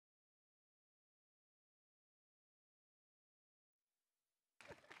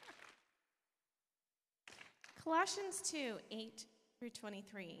Colossians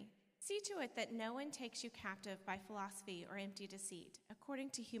 2:8-23. See to it that no one takes you captive by philosophy or empty deceit, according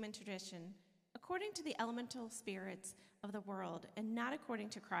to human tradition, according to the elemental spirits of the world, and not according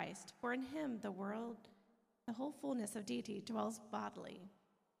to Christ. For in him the whole fullness of deity dwells bodily.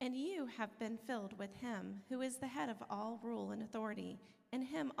 And you have been filled with him, who is the head of all rule and authority. In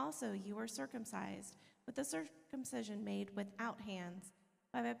him also you were circumcised, with the circumcision made without hands,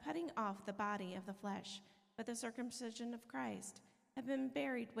 by putting off the body of the flesh, but the circumcision of Christ, have been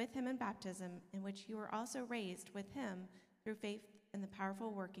buried with him in baptism, in which you were also raised with him through faith in the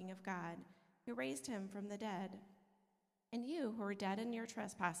powerful working of God, who raised him from the dead. And you, who were dead in your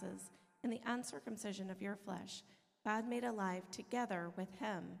trespasses, in the uncircumcision of your flesh, God made alive together with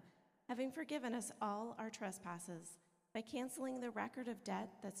him, having forgiven us all our trespasses, by canceling the record of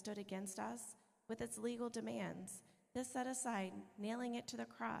debt that stood against us with its legal demands. This set aside, nailing it to the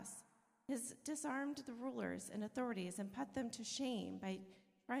cross, has disarmed the rulers and authorities and put them to shame by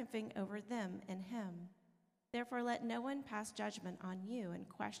triumphing over them in him. Therefore let no one pass judgment on you in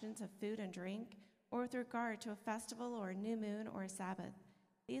questions of food and drink, or with regard to a festival or a new moon or a Sabbath.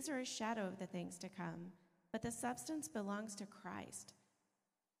 These are a shadow of the things to come, but the substance belongs to Christ.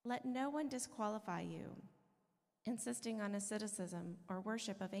 Let no one disqualify you, insisting on asceticism or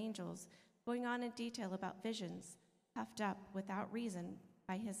worship of angels, going on in detail about visions, puffed up without reason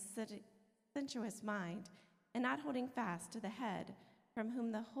by his sensuous mind, and not holding fast to the head, from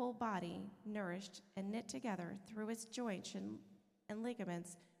whom the whole body, nourished and knit together through its joints and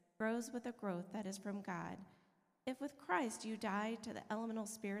ligaments, grows with a growth that is from God. If with Christ you died to the elemental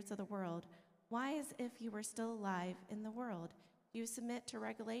spirits of the world, why, as if you were still alive in the world, do you submit to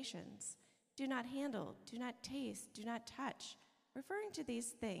regulations? Do not handle, do not taste, do not touch, referring to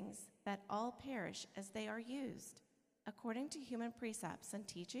these things that all perish as they are used, according to human precepts and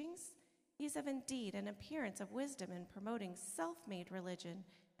teachings? These have indeed an appearance of wisdom in promoting self-made religion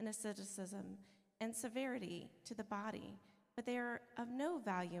and asceticism and severity to the body, but they are of no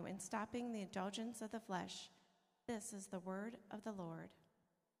value in stopping the indulgence of the flesh. This is the word of the Lord.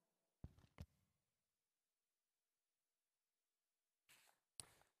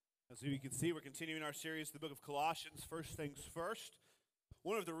 As you can see, we're continuing our series, the book of Colossians, first things first.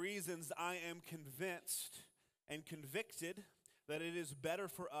 One of the reasons I am convinced and convicted that it is better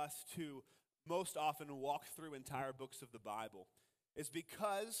for us to most often walk through entire books of the Bible is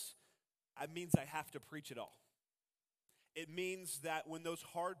because it means I have to preach it all. It means that when those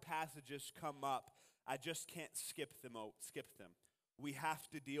hard passages come up, I just can't skip them. We have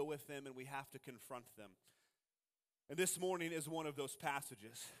to deal with them and we have to confront them. And this morning is one of those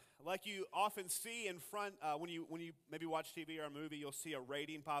passages. Like you often see in front, when you maybe watch TV or a movie, you'll see a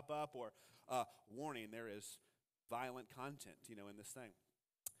rating pop up or warning, there is violent content, in this thing.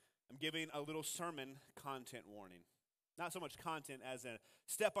 I'm giving a little sermon content warning. Not so much content as a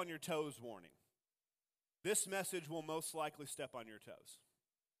step on your toes warning. This message will most likely step on your toes.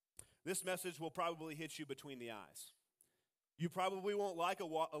 This message will probably hit you between the eyes. You probably won't like a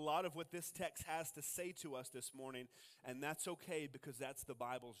lot of what this text has to say to us this morning, and that's okay because that's the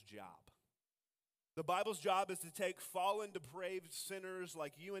Bible's job. The Bible's job is to take fallen, depraved sinners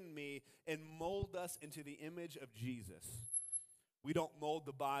like you and me and mold us into the image of Jesus. We don't mold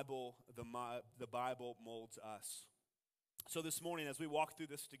the Bible, the Bible molds us. So this morning, as we walk through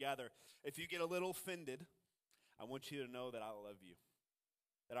this together, if you get a little offended, I want you to know that I love you,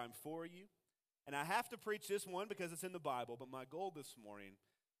 that I'm for you. And I have to preach this one because it's in the Bible, but my goal this morning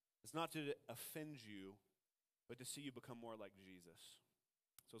is not to offend you, but to see you become more like Jesus.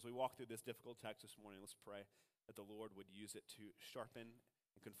 So as we walk through this difficult text this morning, let's pray that the Lord would use it to sharpen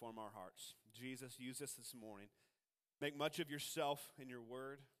and conform our hearts. Jesus, use this morning. Make much of yourself in your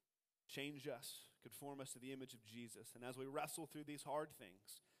word. Change us, conform us to the image of Jesus. And as we wrestle through these hard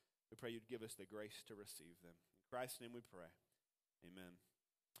things, we pray you'd give us the grace to receive them. In Christ's name we pray. Amen.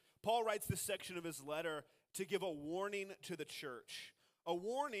 Paul writes this section of his letter to give a warning to the church. A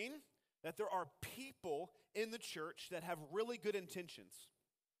warning that there are people in the church that have really good intentions.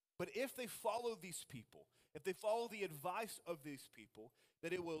 But if they follow these people, if they follow the advice of these people,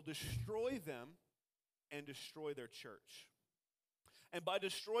 that it will destroy them and destroy their church. And by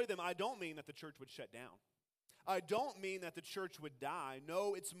destroy them, I don't mean that the church would shut down. I don't mean that the church would die.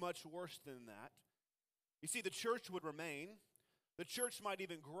 No, it's much worse than that. You see, the church would remain. The church might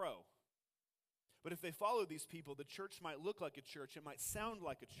even grow. But if they follow these people, the church might look like a church. It might sound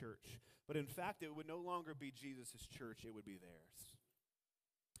like a church. But in fact, it would no longer be Jesus' church. It would be theirs.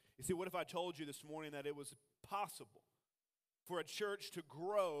 You see, what if I told you this morning that it was possible for a church to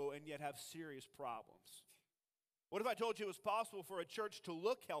grow and yet have serious problems? What if I told you it was possible for a church to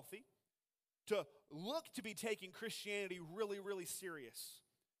look healthy, to look to be taking Christianity really, really serious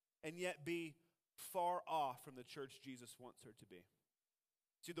and yet be far off from the church Jesus wants her to be.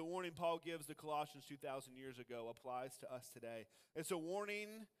 See, the warning Paul gives to Colossians 2,000 years ago applies to us today. It's a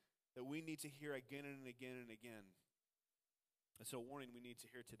warning that we need to hear again and again and again. It's a warning we need to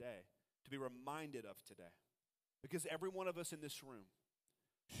hear today, to be reminded of today. Because every one of us in this room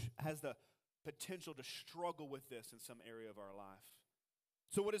has the potential to struggle with this in some area of our life.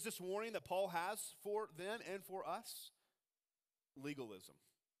 So what is this warning that Paul has for them and for us? Legalism.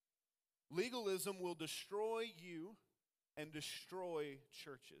 Legalism will destroy you and destroy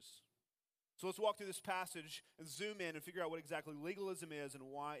churches. So let's walk through this passage and zoom in and figure out what exactly legalism is and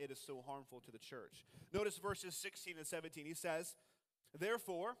why it is so harmful to the church. Notice verses 16 and 17. He says,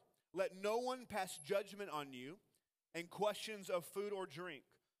 "Therefore, let no one pass judgment on you in questions of food or drink,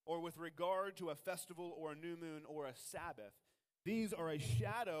 or with regard to a festival or a new moon or a Sabbath. These are a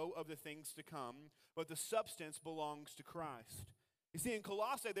shadow of the things to come, but the substance belongs to Christ." You see, in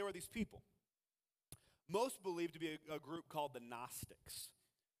Colossae, there were these people. Most believed to be a group called the Gnostics.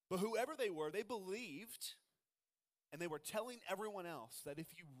 But whoever they were, they believed, and they were telling everyone else that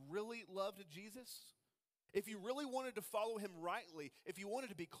if you really loved Jesus, if you really wanted to follow him rightly, if you wanted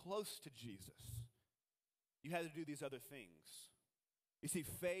to be close to Jesus, you had to do these other things. You see,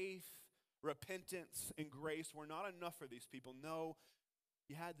 faith, repentance, and grace were not enough for these people. No,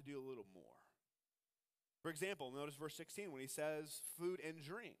 you had to do a little more. For example, notice verse 16 when he says food and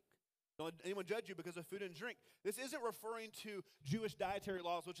drink. Don't let anyone judge you because of food and drink. This isn't referring to Jewish dietary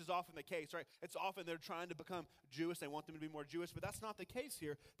laws, which is often the case, right? It's often they're trying to become Jewish. They want them to be more Jewish, but that's not the case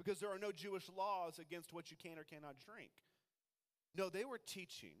here because there are no Jewish laws against what you can or cannot drink. No, they were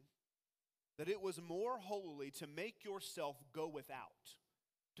teaching that it was more holy to make yourself go without,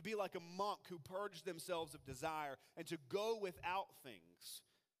 to be like a monk who purged themselves of desire and to go without things.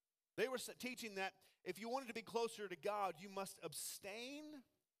 They were teaching that if you wanted to be closer to God, you must abstain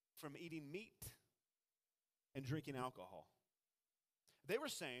from eating meat and drinking alcohol. They were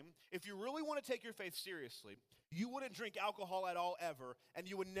saying, if you really want to take your faith seriously, you wouldn't drink alcohol at all ever, and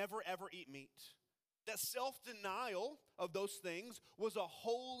you would never ever eat meat. That self-denial of those things was a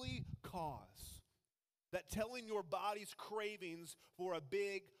holy cause. That telling your body's cravings for a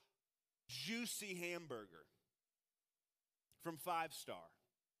big, juicy hamburger from 5 Star,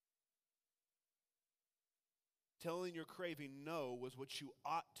 telling your craving no was what you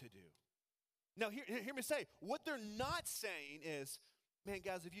ought to do. Now, hear me say, what they're not saying is, man,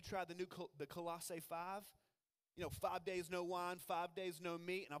 guys, if you tried the Colossae 5, 5 days no wine, 5 days no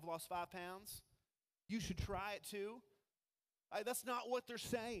meat, and I've lost 5 pounds, you should try it too. That's not what they're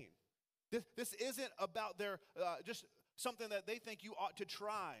saying. This isn't about their just something that they think you ought to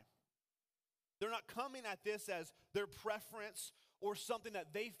try. They're not coming at this as their preference or something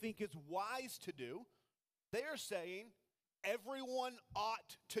that they think is wise to do. They are saying everyone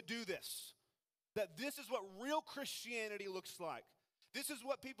ought to do this. That this is what real Christianity looks like. This is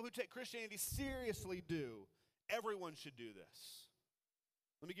what people who take Christianity seriously do. Everyone should do this.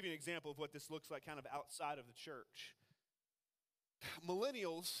 Let me give you an example of what this looks like kind of outside of the church.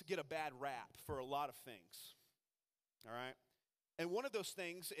 Millennials get a bad rap for a lot of things, all right? And one of those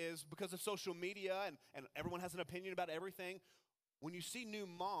things is because of social media and everyone has an opinion about everything. When you see new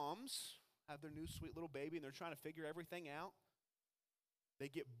moms have their new sweet little baby and they're trying to figure everything out, they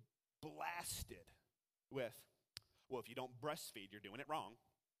get blasted with, well, if you don't breastfeed, you're doing it wrong.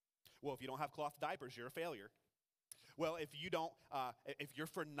 Well, if you don't have cloth diapers, you're a failure. Well, if you're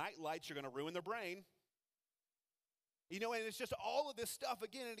for night lights, you're going to ruin their brain. And it's just all of this stuff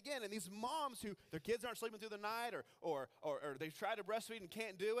again and again. And these moms who their kids aren't sleeping through the night or they've tried to breastfeed and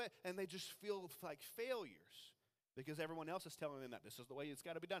can't do it, and they just feel like failures because everyone else is telling them that this is the way it's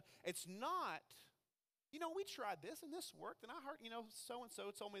got to be done. It's not, we tried this and this worked, and I heard,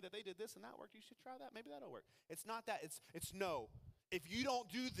 so-and-so told me that they did this and that worked. You should try that. Maybe that'll work. It's not that. It's no. If you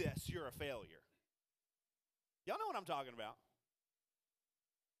don't do this, you're a failure. Y'all know what I'm talking about.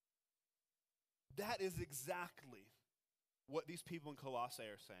 That is exactly what these people in Colossae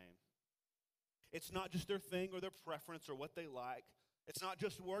are saying. It's not just their thing or their preference or what they like. It's not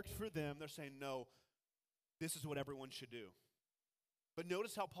just worked for them. They're saying, no, this is what everyone should do. But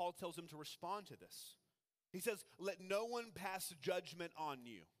notice how Paul tells them to respond to this. He says, let no one pass judgment on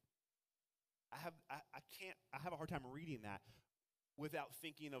you. I have a hard time reading that without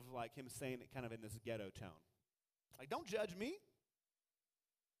thinking of like him saying it kind of in this ghetto tone. Like, don't judge me.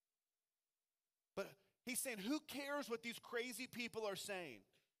 But he's saying, who cares what these crazy people are saying?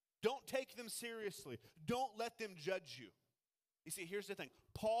 Don't take them seriously. Don't let them judge you. You see, here's the thing.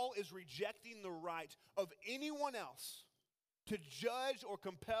 Paul is rejecting the right of anyone else to judge or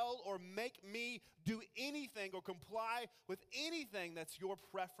compel or make me do anything or comply with anything that's your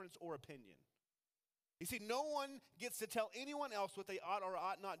preference or opinion. You see, no one gets to tell anyone else what they ought or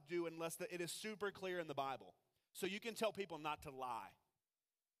ought not do unless it is super clear in the Bible. So you can tell people not to lie.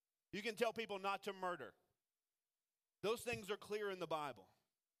 You can tell people not to murder. Those things are clear in the Bible.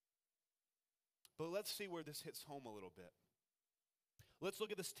 But let's see where this hits home a little bit. Let's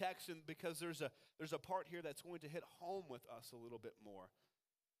look at this text, and because there's a part here that's going to hit home with us a little bit more.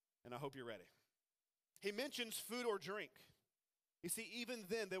 And I hope you're ready. He mentions food or drink. You see, even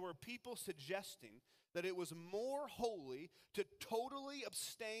then, there were people suggesting that it was more holy to totally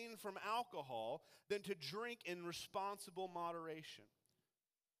abstain from alcohol than to drink in responsible moderation.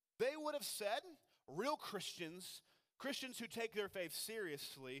 They would have said real Christians who take their faith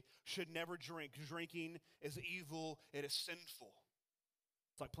seriously, should never drink. Drinking is evil, it is sinful.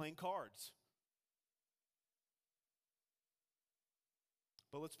 It's like playing cards.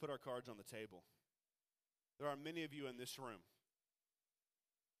 But let's put our cards on the table. There are many of you in this room,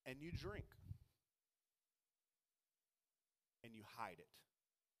 and you drink, and you hide it.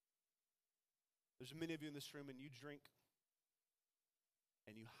 There's many of you in this room, and you drink,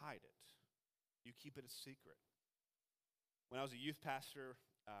 and you hide it. You keep it a secret. When I was a youth pastor,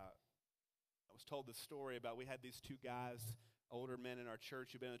 I was told this story about we had these two guys, older men in our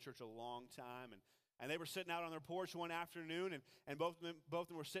church who'd been in the church a long time, and they were sitting out on their porch one afternoon, and both of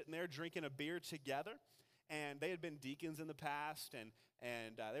them were sitting there drinking a beer together, and they had been deacons in the past, and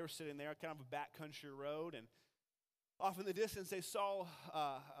they were sitting there kind of a backcountry road, and off in the distance they saw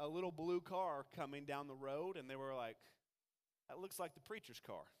a little blue car coming down the road, and they were like, that looks like the preacher's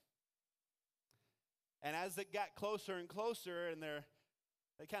car. And as it got closer and closer, and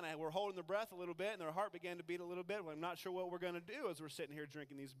they kind of were holding their breath a little bit, and their heart began to beat a little bit. Well, I'm not sure what we're going to do as we're sitting here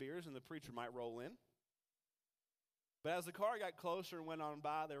drinking these beers, and the preacher might roll in. But as the car got closer and went on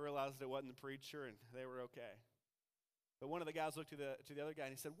by, they realized it wasn't the preacher, and they were okay. But one of the guys looked to the other guy,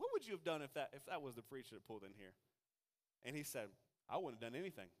 and he said, what would you have done if that was the preacher that pulled in here? And he said, I wouldn't have done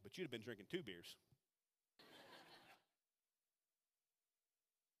anything, but you'd have been drinking 2 beers.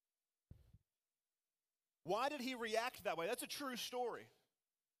 Why did he react that way? That's a true story.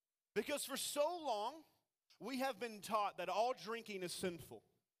 Because for so long, we have been taught that all drinking is sinful.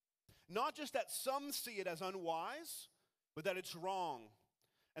 Not just that some see it as unwise, but that it's wrong,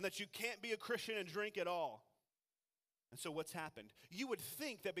 and that you can't be a Christian and drink at all. And so what's happened? You would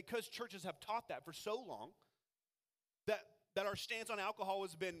think that because churches have taught that for so long, that our stance on alcohol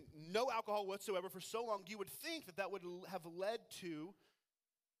has been no alcohol whatsoever for so long, you would think that would have led to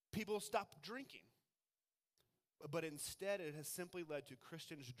people stop drinking. But instead, it has simply led to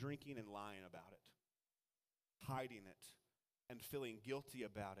Christians drinking and lying about it, hiding it, and feeling guilty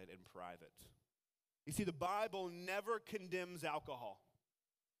about it in private. You see, the Bible never condemns alcohol.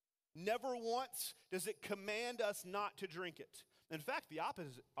 Never once does it command us not to drink it. In fact, the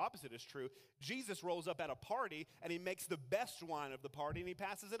opposite is true. Jesus rolls up at a party, and he makes the best wine of the party, and he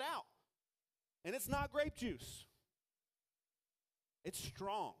passes it out. And it's not grape juice. It's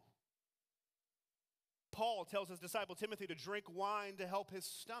strong. Paul tells his disciple Timothy to drink wine to help his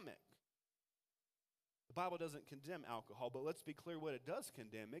stomach. The Bible doesn't condemn alcohol, but let's be clear what it does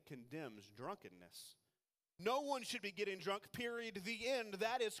condemn. It condemns drunkenness. No one should be getting drunk, period, the end.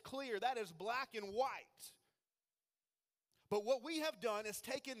 That is clear. That is black and white. But what we have done is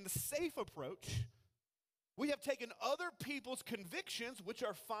taken the safe approach. We have taken other people's convictions, which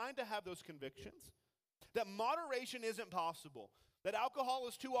are fine to have those convictions, that moderation isn't possible, that alcohol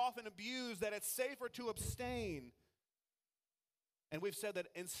is too often abused, that it's safer to abstain. And we've said that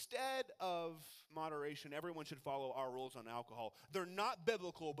instead of moderation, everyone should follow our rules on alcohol. They're not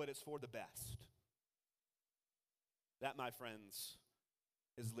biblical, but it's for the best. That, my friends,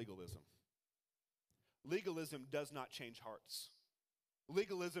 is legalism. Legalism does not change hearts.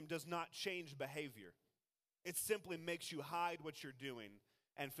 Legalism does not change behavior. It simply makes you hide what you're doing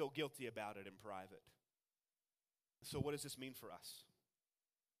and feel guilty about it in private. So what does this mean for us?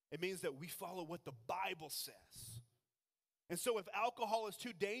 It means that we follow what the Bible says. And so if alcohol is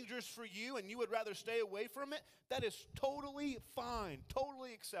too dangerous for you and you would rather stay away from it, that is totally fine,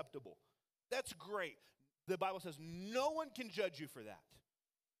 totally acceptable. That's great. The Bible says no one can judge you for that.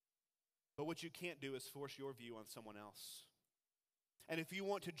 But what you can't do is force your view on someone else. And if you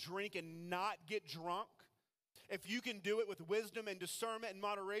want to drink and not get drunk, if you can do it with wisdom and discernment and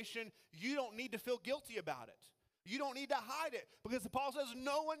moderation, you don't need to feel guilty about it. You don't need to hide it, because Paul says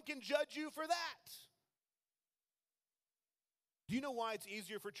no one can judge you for that. Do you know why it's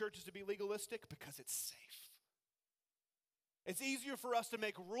easier for churches to be legalistic? Because it's safe. It's easier for us to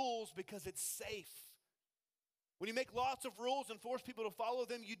make rules because it's safe. When you make lots of rules and force people to follow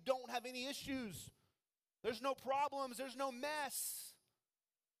them, you don't have any issues. There's no problems. There's no mess.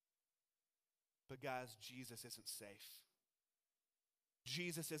 But guys, Jesus isn't safe.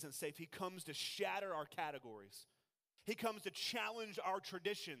 Jesus isn't safe. He comes to shatter our categories. He comes to challenge our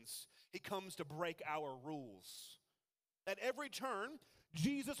traditions. He comes to break our rules. At every turn,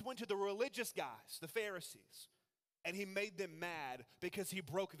 Jesus went to the religious guys, the Pharisees, and he made them mad because he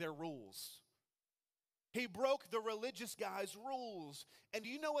broke their rules. He broke the religious guys' rules. And do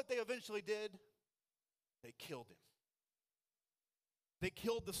you know what they eventually did? They killed him. They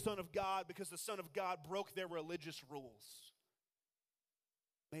killed the Son of God because the Son of God broke their religious rules.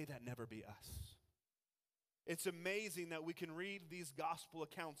 May that never be us. It's amazing that we can read these gospel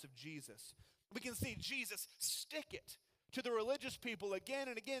accounts of Jesus. We can see Jesus stick it to the religious people again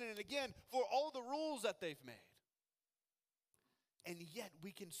and again and again for all the rules that they've made. And yet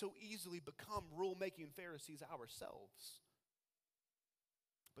we can so easily become rule-making Pharisees ourselves.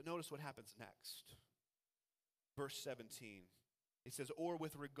 But notice what happens next. Verse 17. He says, or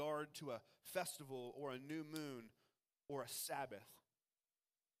with regard to a festival or a new moon or a Sabbath.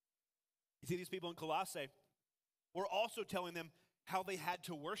 You see, these people in Colossae were also telling them how they had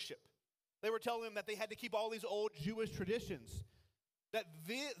to worship. They were telling them that they had to keep all these old Jewish traditions. That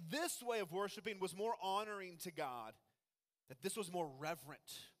this way of worshiping was more honoring to God. That this was more reverent,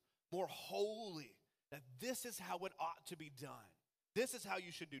 more holy. That this is how it ought to be done. This is how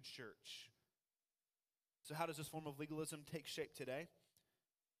you should do church. So how does this form of legalism take shape today?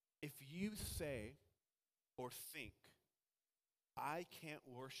 If you say or think, I can't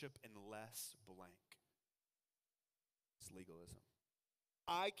worship unless blank, it's legalism.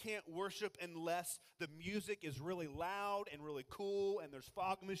 I can't worship unless the music is really loud and really cool and there's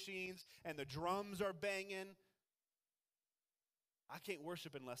fog machines and the drums are banging. I can't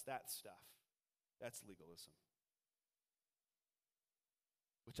worship unless that stuff. That's legalism.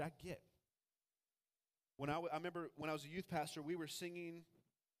 Which I get. I remember when I was a youth pastor, we were singing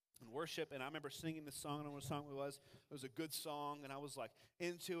and worship, and I remember singing this song. I don't know what song it was. It was a good song, and I was like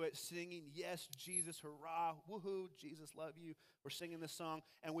into it, singing, yes, Jesus, hurrah, woohoo, Jesus, love you. We're singing this song,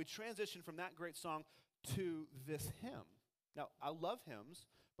 and we transitioned from that great song to this hymn. Now, I love hymns,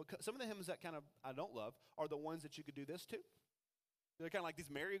 but some of the hymns that I don't love are the ones that you could do this to. They're kind of like these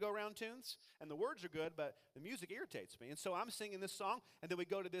merry-go-round tunes, and the words are good, but the music irritates me. And so I'm singing this song, and then we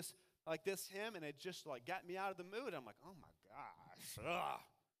go to this hymn, and it just got me out of the mood. I'm like, oh my gosh, ugh.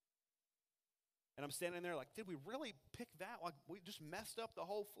 And I'm standing there like, did we really pick that? Like, we just messed up the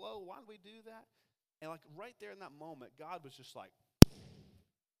whole flow. Why did we do that? And right there in that moment, God was just like,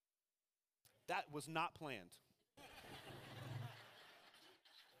 that was not planned.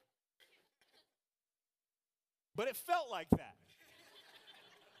 But it felt like that.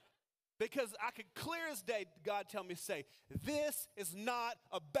 Because I could clear as day, God tell me, say, this is not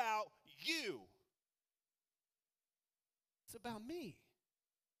about you. It's about me.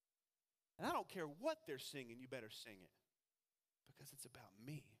 And I don't care what they're singing, you better sing it. Because it's about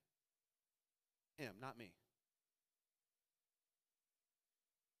me. Him, not me.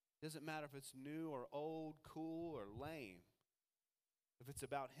 Doesn't matter if it's new or old, cool or lame. If it's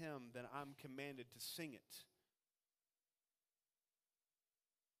about him, then I'm commanded to sing it.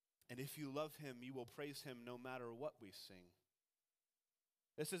 And if you love him, you will praise him no matter what we sing.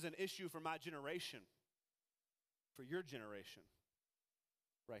 This is an issue for my generation, for your generation,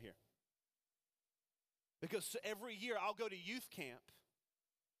 right here. Because every year I'll go to youth camp,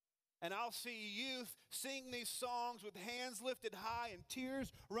 and I'll see youth sing these songs with hands lifted high and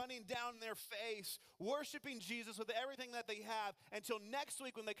tears running down their face, worshiping Jesus with everything that they have until next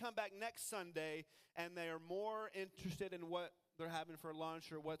week when they come back next Sunday and they are more interested in what they're having for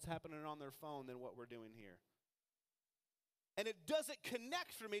lunch or what's happening on their phone than what we're doing here. And it doesn't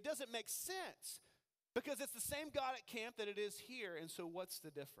connect for me. It doesn't make sense because it's the same God at camp that it is here. And so what's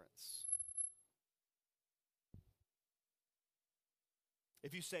the difference?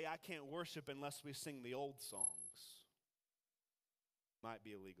 If you say, I can't worship unless we sing the old songs, might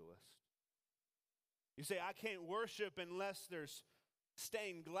be a legalist. You say, I can't worship unless there's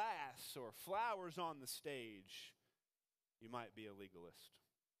stained glass or flowers on the stage, you might be a legalist.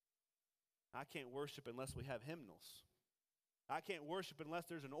 I can't worship unless we have hymnals. I can't worship unless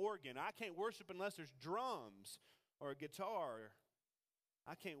there's an organ. I can't worship unless there's drums or a guitar.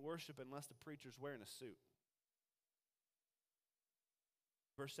 I can't worship unless the preacher's wearing a suit.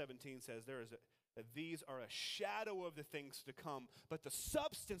 Verse 17 says, that these are a shadow of the things to come, but the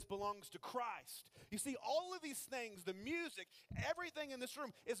substance belongs to Christ. You see, all of these things, the music, everything in this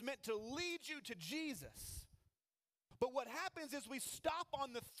room is meant to lead you to Jesus. But what happens is we stop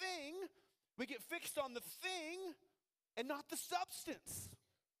on the thing We get fixed on the thing and not the substance.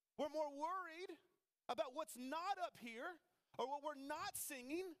 We're more worried about what's not up here or what we're not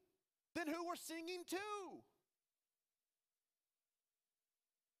singing than who we're singing to.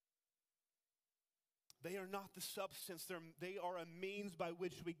 They are not the substance. They are a means by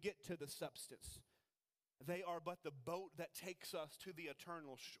which we get to the substance. They are but the boat that takes us to the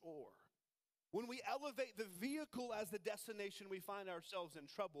eternal shore. When we elevate the vehicle as the destination, we find ourselves in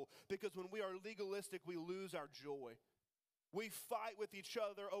trouble, because when we are legalistic, we lose our joy. We fight with each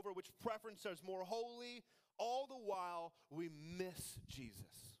other over which preference is more holy. All the while, we miss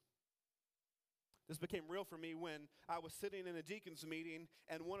Jesus. This became real for me when I was sitting in a deacons meeting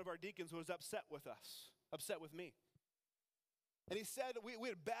and one of our deacons was upset with me. And he said we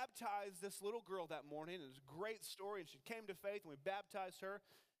had baptized this little girl that morning. It was a great story, and she came to faith, and we baptized her.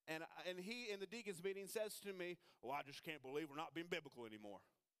 And he, in the deacons meeting, says to me, "Well, I just can't believe we're not being biblical anymore."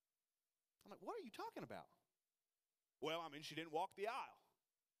 I'm like, "What are you talking about?" "Well, I mean, she didn't walk the aisle."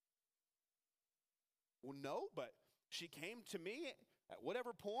 "Well, no, but she came to me at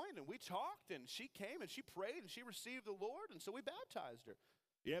whatever point, and we talked, and she came, and she prayed, and she received the Lord, and so we baptized her."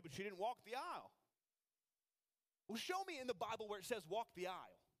 "Yeah, but she didn't walk the aisle." "Well, show me in the Bible where it says walk the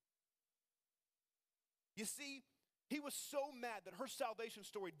aisle." You see, he was so mad that her salvation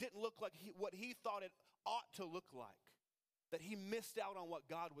story didn't look like what he thought it ought to look like, that he missed out on what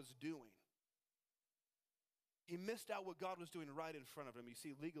God was doing. He missed out what God was doing right in front of him. You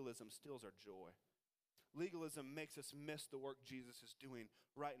see, legalism steals our joy. Legalism makes us miss the work Jesus is doing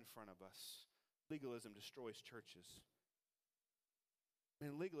right in front of us. Legalism destroys churches.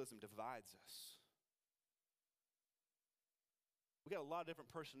 Man, legalism divides us. We got a lot of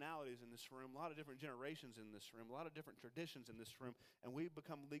different personalities in this room, a lot of different generations in this room, a lot of different traditions in this room, and we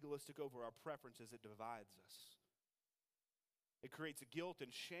become legalistic over our preferences. It divides us. It creates guilt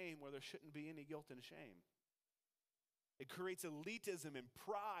and shame where there shouldn't be any guilt and shame. It creates elitism and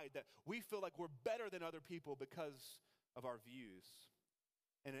pride that we feel like we're better than other people because of our views.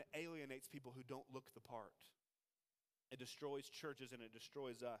 And it alienates people who don't look the part. It destroys churches and it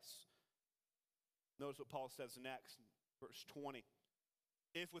destroys us. Notice what Paul says next, verse 20.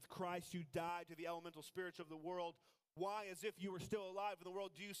 "If with Christ you died to the elemental spirits of the world, why, as if you were still alive in the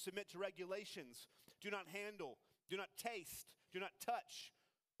world, do you submit to regulations? Do not handle, do not taste, do not touch,"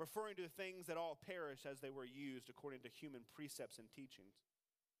 referring to the things that all perish as they were used according to human precepts and teachings.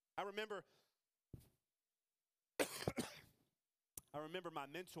 I remember my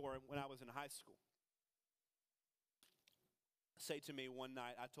mentor when I was in high school say to me one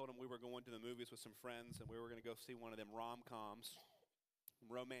night, I told him we were going to the movies with some friends and we were going to go see one of them rom-coms,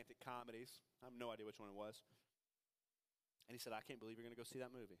 romantic comedies. I have no idea which one it was. And he said, "I can't believe you're going to go see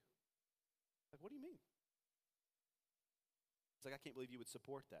that movie." I'm like, "What do you mean?" It's like, "I can't believe you would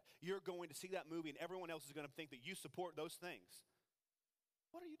support that. You're going to see that movie and everyone else is going to think that you support those things."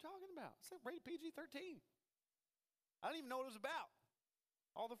 "What are you talking about? It's like rated PG-13. I didn't even know what it was about.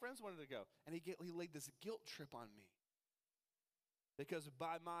 All the friends wanted to go." And he laid this guilt trip on me. Because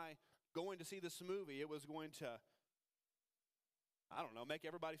by my going to see this movie, it was going to, I don't know, make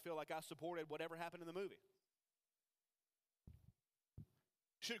everybody feel like I supported whatever happened in the movie.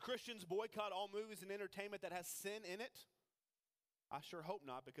 Should Christians boycott all movies and entertainment that has sin in it? I sure hope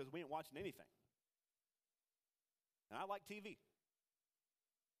not, because we ain't watching anything. And I like TV.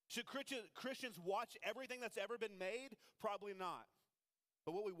 Should Christians watch everything that's ever been made? Probably not.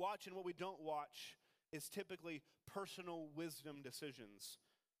 But what we watch and what we don't watch is typically personal wisdom decisions.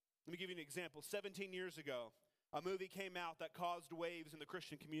 Let me give you an example. 17 years ago, a movie came out that caused waves in the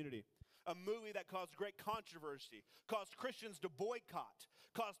Christian community. A movie that caused great controversy, caused Christians to boycott,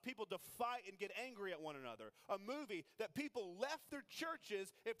 caused people to fight and get angry at one another. A movie that people left their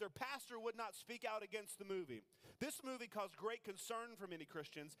churches if their pastor would not speak out against the movie. This movie caused great concern for many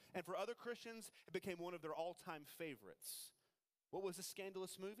Christians, and for other Christians, it became one of their all-time favorites. What was a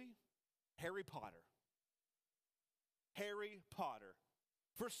scandalous movie? Harry Potter. Harry Potter.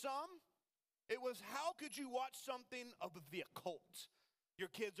 For some, it was, how could you watch something of the occult? Your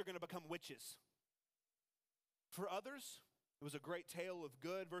kids are going to become witches. For others, it was a great tale of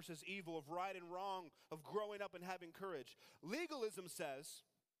good versus evil, of right and wrong, of growing up and having courage. Legalism says,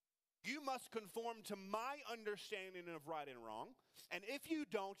 you must conform to my understanding of right and wrong, and if you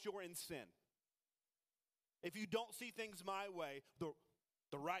don't, you're in sin. If you don't see things my way,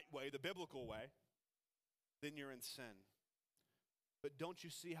 the right way, the biblical way, then you're in sin. But don't you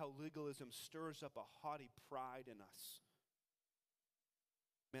see how legalism stirs up a haughty pride in us?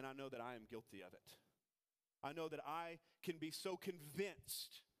 Man, I know that I am guilty of it. I know that I can be so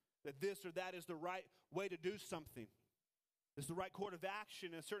convinced that this or that is the right way to do something. It's the right course of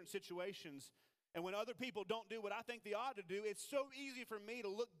action in certain situations. And when other people don't do what I think they ought to do, it's so easy for me to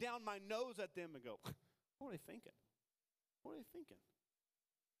look down my nose at them and go, what are they thinking? What are they thinking?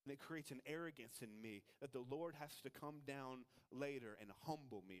 And it creates an arrogance in me that the Lord has to come down later and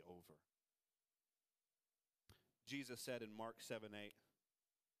humble me over. Jesus said in Mark 7:8,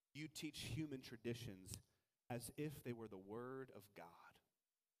 you teach human traditions as if they were the word of God.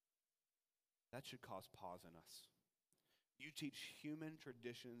 That should cause pause in us. You teach human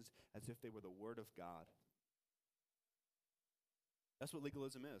traditions as if they were the word of God. That's what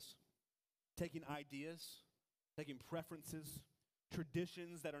legalism is. Taking ideas, taking preferences,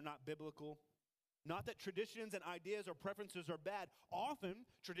 traditions that are not biblical. Not that traditions and ideas or preferences are bad. Often,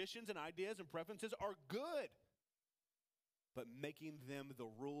 traditions and ideas and preferences are good. But making them the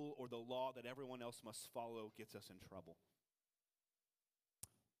rule or the law that everyone else must follow gets us in trouble.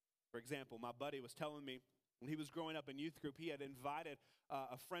 For example, my buddy was telling me when he was growing up in youth group, he had invited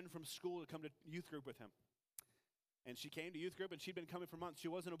a friend from school to come to youth group with him. And she came to youth group, and she'd been coming for months. She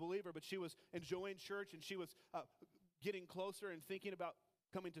wasn't a believer, but she was enjoying church, and she was getting closer and thinking about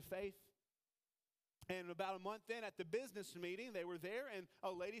coming to faith. And about a month in at the business meeting, they were there, and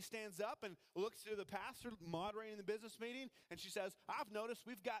a lady stands up and looks to the pastor moderating the business meeting, and she says, I've noticed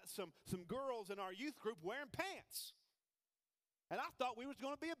we've got some girls in our youth group wearing pants. And I thought we was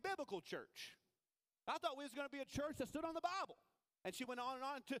going to be a biblical church. I thought we was going to be a church that stood on the Bible. And she went on and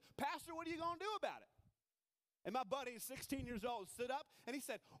on to, Pastor, what are you going to do about it? And my buddy, 16 years old, stood up, and he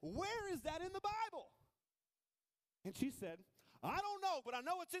said, where is that in the Bible? And she said, I don't know, but I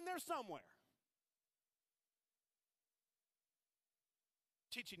know it's in there somewhere.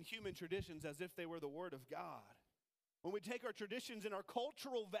 Teaching human traditions as if they were the word of God. When we take our traditions and our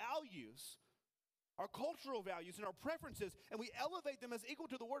cultural values and our preferences, and we elevate them as equal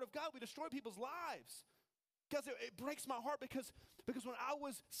to the word of God, we destroy people's lives. Because it breaks my heart because when I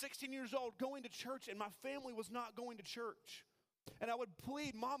was 16 years old going to church and my family was not going to church, and I would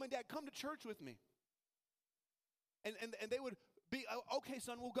plead, Mom and Dad, come to church with me. And they would be, okay,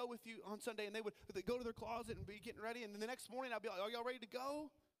 son, we'll go with you on Sunday. And they'd go to their closet and be getting ready. And then the next morning I'd be like, are y'all ready to go?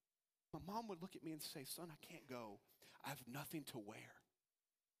 My mom would look at me and say, son, I can't go. I have nothing to wear.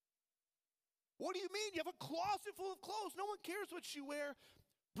 What do you mean? You have a closet full of clothes. No one cares what you wear.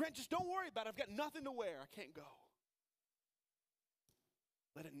 Brent, just don't worry about it. I've got nothing to wear. I can't go.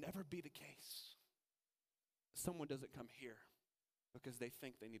 Let it never be the case. Someone doesn't come here because they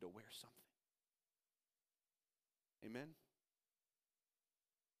think they need to wear something. Amen?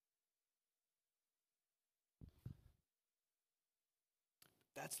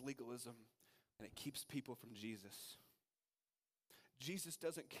 That's legalism, and it keeps people from Jesus. Jesus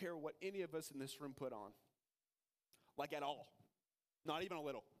doesn't care what any of us in this room put on. Like at all. Not even a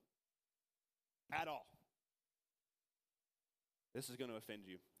little. At all. This is going to offend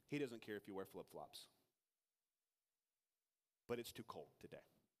you. He doesn't care if you wear flip-flops. But it's too cold today.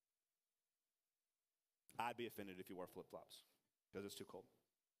 I'd be offended if you wore flip-flops because it's too cold.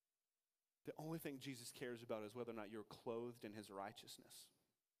 The only thing Jesus cares about is whether or not you're clothed in his righteousness.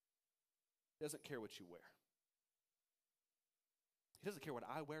 He doesn't care what you wear. He doesn't care what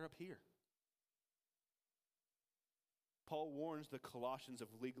I wear up here. Paul warns the Colossians of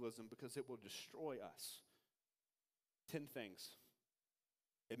legalism because it will destroy us. 10 things.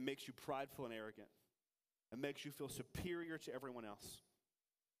 It makes you prideful and arrogant. It makes you feel superior to everyone else.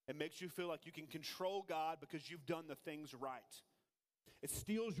 It makes you feel like you can control God because you've done the things right. It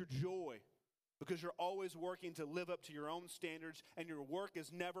steals your joy because you're always working to live up to your own standards and your work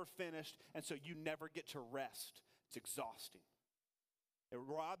is never finished, and so you never get to rest. It's exhausting. It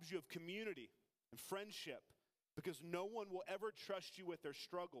robs you of community and friendship because no one will ever trust you with their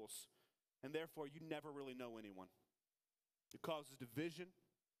struggles, and therefore you never really know anyone. It causes division.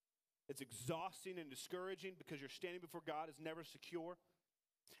 It's exhausting and discouraging because your standing before God is never secure.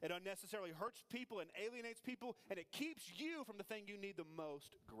 It unnecessarily hurts people and alienates people, and it keeps you from the thing you need the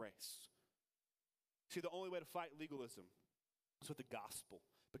most, grace. See, the only way to fight legalism is with the gospel,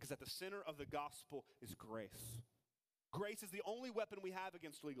 because at the center of the gospel is grace. Grace is the only weapon we have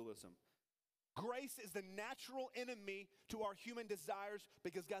against legalism. Grace is the natural enemy to our human desires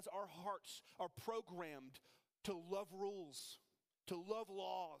because, guys, our hearts are programmed to love rules, to love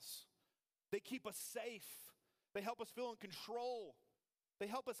laws. They keep us safe. They help us feel in control. They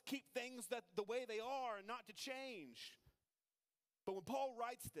help us keep things the way they are and not to change. But when Paul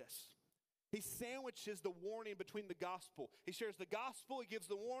writes this, he sandwiches the warning between the gospel. He shares the gospel, he gives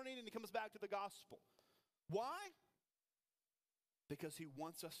the warning, and he comes back to the gospel. Why? Because he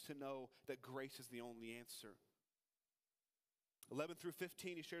wants us to know that grace is the only answer. 11 through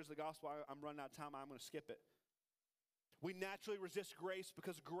 15, he shares the gospel. I'm running out of time. I'm going to skip it. We naturally resist grace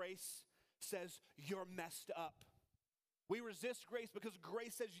because grace says you're messed up. We resist grace because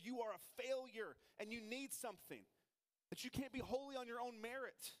grace says you are a failure and you need something, that you can't be holy on your own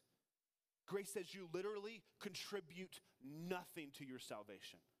merit. Grace says you literally contribute nothing to your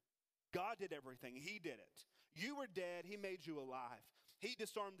salvation. God did everything. He did it. You were dead. He made you alive. He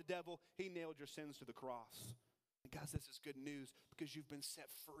disarmed the devil. He nailed your sins to the cross. And guys, this is good news because you've been set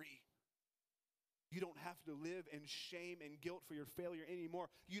free. You don't have to live in shame and guilt for your failure anymore.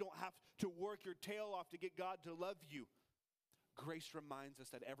 You don't have to work your tail off to get God to love you. Grace reminds us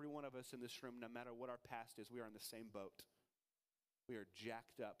that every one of us in this room, no matter what our past is, we are in the same boat. We are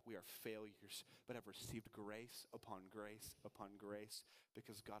jacked up. We are failures, but have received grace upon grace upon grace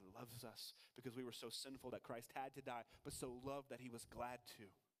because God loves us, because we were so sinful that Christ had to die, but so loved that he was glad to.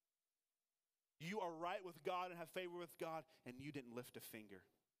 You are right with God and have favor with God, and you didn't lift a finger.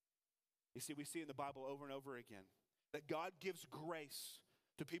 You see, we see in the Bible over and over again that God gives grace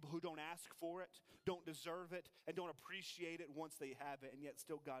to people who don't ask for it, don't deserve it, and don't appreciate it once they have it, and yet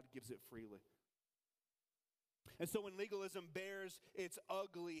still God gives it freely. And so when legalism bears its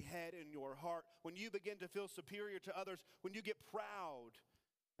ugly head in your heart, when you begin to feel superior to others, when you get proud,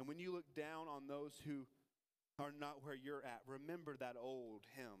 and when you look down on those who are not where you're at, remember that old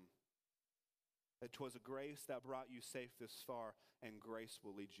hymn, that 'twas a grace that brought you safe this far, and grace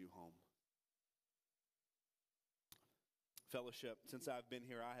will lead you home. Fellowship, since I've been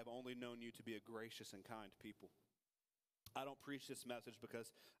here, I have only known you to be a gracious and kind people. I don't preach this message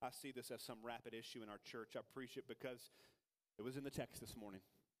because I see this as some rapid issue in our church. I preach it because it was in the text this morning.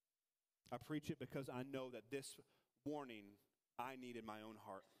 I preach it because I know that this warning I need in my own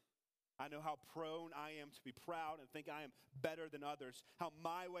heart. I know how prone I am to be proud and think I am better than others, how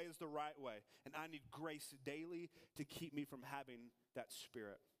my way is the right way, and I need grace daily to keep me from having that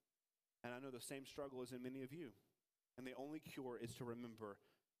spirit. And I know the same struggle is in many of you. And the only cure is to remember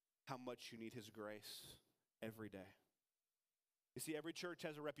how much you need his grace every day. You see, every church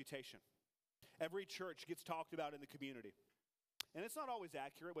has a reputation. Every church gets talked about in the community. And it's not always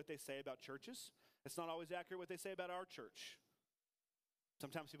accurate what they say about churches. It's not always accurate what they say about our church.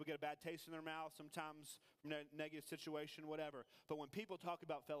 Sometimes people get a bad taste in their mouth, sometimes from a negative situation, whatever. But when people talk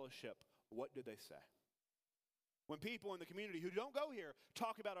about fellowship, what do they say? When people in the community who don't go here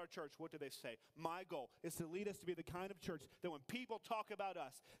talk about our church, what do they say? My goal is to lead us to be the kind of church that when people talk about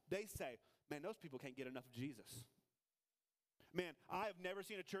us, they say, man, those people can't get enough of Jesus. Man, I have never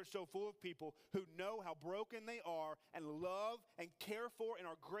seen a church so full of people who know how broken they are and love and care for and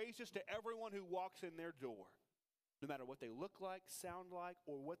are gracious to everyone who walks in their door, no matter what they look like, sound like,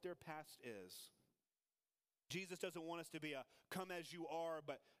 or what their past is. Jesus doesn't want us to be a come as you are,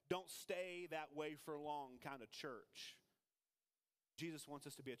 but don't stay that way for long kind of church. Jesus wants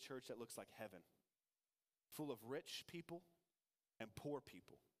us to be a church that looks like heaven, full of rich people and poor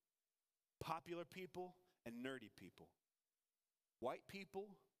people, popular people and nerdy people, white people,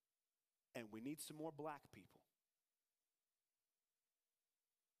 and we need some more black people,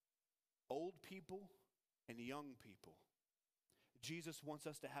 old people and young people. Jesus wants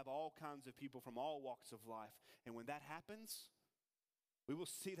us to have all kinds of people from all walks of life. And when that happens, we will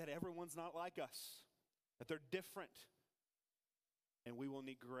see that everyone's not like us, that they're different. And we will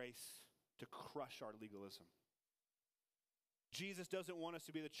need grace to crush our legalism. Jesus doesn't want us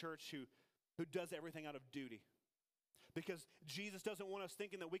to be the church who does everything out of duty. Because Jesus doesn't want us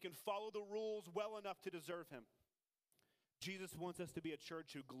thinking that we can follow the rules well enough to deserve him. Jesus wants us to be a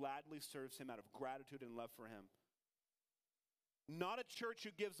church who gladly serves him out of gratitude and love for him. Not a church who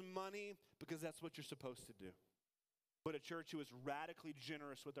gives money because that's what you're supposed to do, but a church who is radically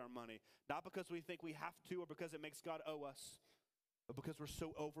generous with our money, not because we think we have to or because it makes God owe us, but because we're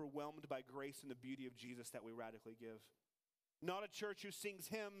so overwhelmed by grace and the beauty of Jesus that we radically give. Not a church who sings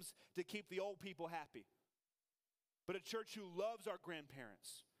hymns to keep the old people happy, but a church who loves our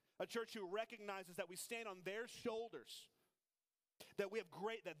grandparents, a church who recognizes that we stand on their shoulders, that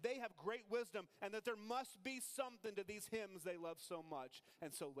they have great wisdom, and that there must be something to these hymns they love so much.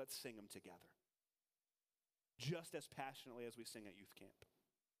 And so let's sing them together, just as passionately as we sing at youth camp.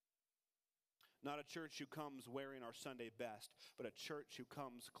 Not a church who comes wearing our Sunday best, but a church who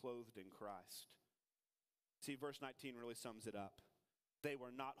comes clothed in Christ. See, verse 19 really sums it up. They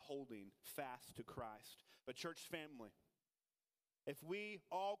were not holding fast to Christ. But church family, if we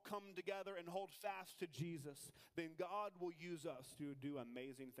all come together and hold fast to Jesus, then God will use us to do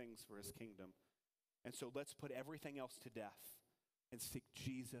amazing things for his kingdom. And so let's put everything else to death and seek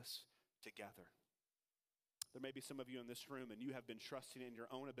Jesus together. There may be some of you in this room and you have been trusting in your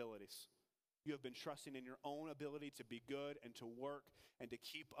own abilities. You have been trusting in your own ability to be good and to work and to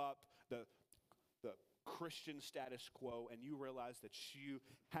keep up the Christian status quo and you realize that you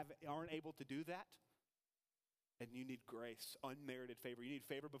aren't able to do that, and you need grace, unmerited favor. You need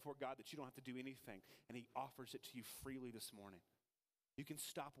favor before God that you don't have to do anything, and he offers it to you freely this morning. You can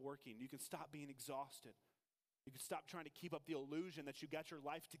stop working. You can stop being exhausted. You can stop trying to keep up the illusion that you got your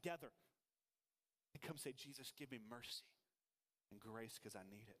life together. And come say, Jesus, give me mercy and grace because I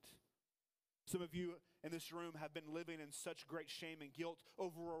need it. Some of you in this room have been living in such great shame and guilt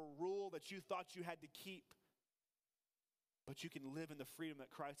over a rule that you thought you had to keep. But you can live in the freedom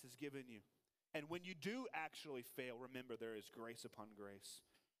that Christ has given you. And when you do actually fail, remember there is grace upon grace.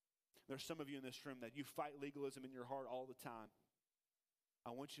 There's some of you in this room that you fight legalism in your heart all the time.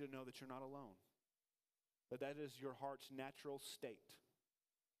 I want you to know that you're not alone. That is your heart's natural state.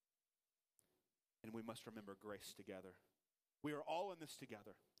 And we must remember grace together. We are all in this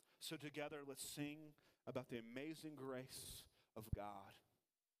together. So together, let's sing about the amazing grace of God.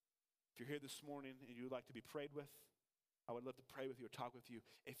 If you're here this morning and you would like to be prayed with, I would love to pray with you or talk with you.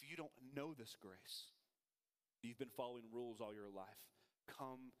 If you don't know this grace, you've been following rules all your life,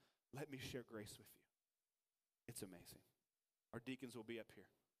 come, let me share grace with you. It's amazing. Our deacons will be up here.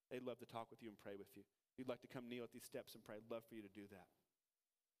 They'd love to talk with you and pray with you. If you'd like to come kneel at these steps and pray, I'd love for you to do that.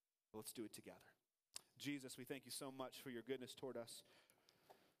 Let's do it together. Jesus, we thank you so much for your goodness toward us.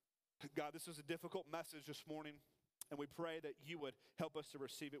 God, this was a difficult message this morning, and we pray that you would help us to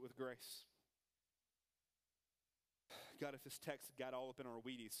receive it with grace. God, if this text got all up in our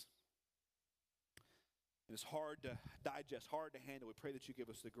Wheaties, and it's hard to digest, hard to handle, we pray that you give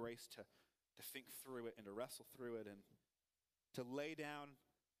us the grace to think through it and to wrestle through it and to lay down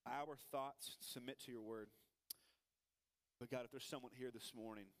our thoughts, submit to your word. But God, if there's someone here this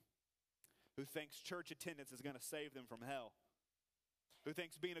morning who thinks church attendance is going to save them from hell, who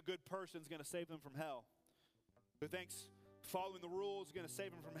thinks being a good person is going to save them from hell, who thinks following the rules is going to save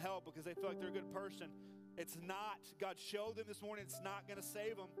them from hell because they feel like they're a good person, it's not. God showed them this morning it's not going to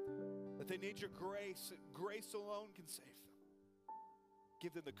save them, that they need your grace. Grace alone can save them.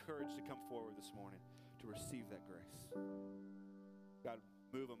 Give them the courage to come forward this morning to receive that grace. God,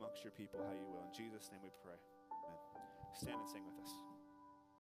 move amongst your people how you will. In Jesus' name we pray. Amen. Stand and sing with us.